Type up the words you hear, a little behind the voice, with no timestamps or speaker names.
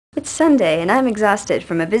It's Sunday and I'm exhausted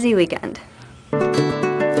from a busy weekend.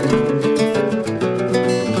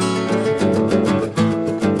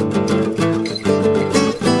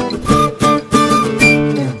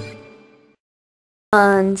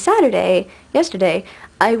 On Saturday, yesterday,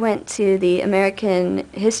 I went to the American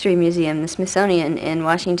History Museum, the Smithsonian, in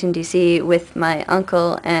Washington, D.C. with my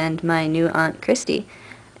uncle and my new aunt, Christy.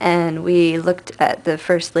 And we looked at the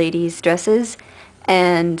First Lady's dresses,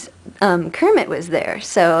 and Kermit was there,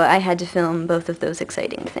 so I had to film both of those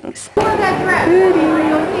exciting things.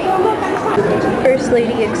 First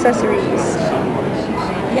Lady accessories.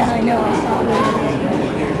 Yeah, I know, I saw that.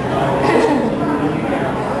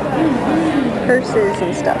 Purses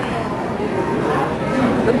and stuff.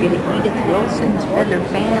 Look at Edith Wilson's feather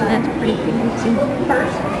fan. That's pretty fancy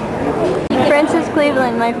purse. Frances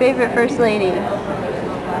Cleveland, my favorite First Lady.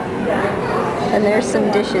 And there's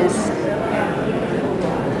some dishes.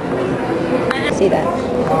 See that?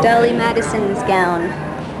 Dolly Madison's gown.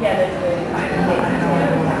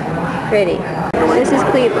 Pretty. This is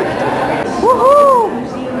Cleveland. Woohoo!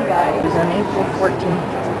 Museum Guide was on April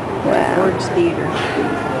 14th. Wow. Ford's Theater.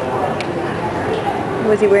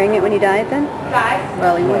 Was he wearing it when he died then?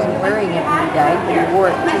 Well, he wasn't wearing it when he died, but he wore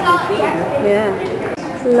it to the theater. Yeah.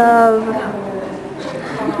 Love.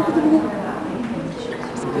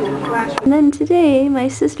 And then today, my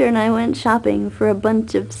sister and I went shopping for a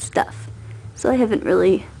bunch of stuff. So I haven't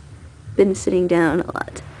really been sitting down a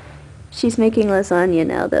lot. She's making lasagna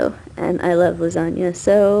now, though, and I love lasagna,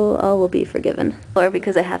 so all will be forgiven. Or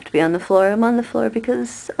because I have to be on the floor, I'm on the floor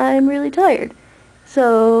because I'm really tired.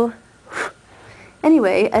 So...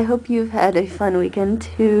 Anyway, I hope you've had a fun weekend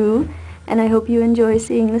too, and I hope you enjoy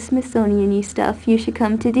seeing the Smithsonian-y stuff. You should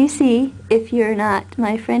come to D.C. if you're not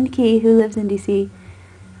my friend Key, who lives in D.C.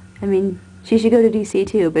 I mean, she should go to D.C.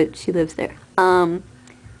 too, but she lives there.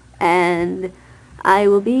 And I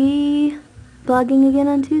will be vlogging again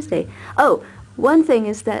on Tuesday. Oh, one thing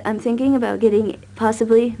is that I'm thinking about getting,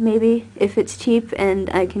 possibly, maybe, if it's cheap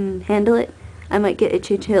and I can handle it, I might get a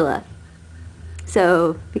chinchilla.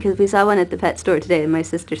 So, because we saw one at the pet store today and my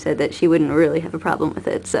sister said that she wouldn't really have a problem with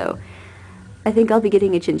it, so I think I'll be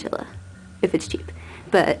getting a chinchilla, if it's cheap.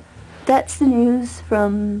 But that's the news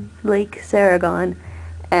from Lake Saragon,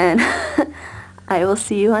 and I will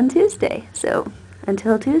see you on Tuesday. So,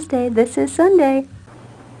 until Tuesday, this is Sunday.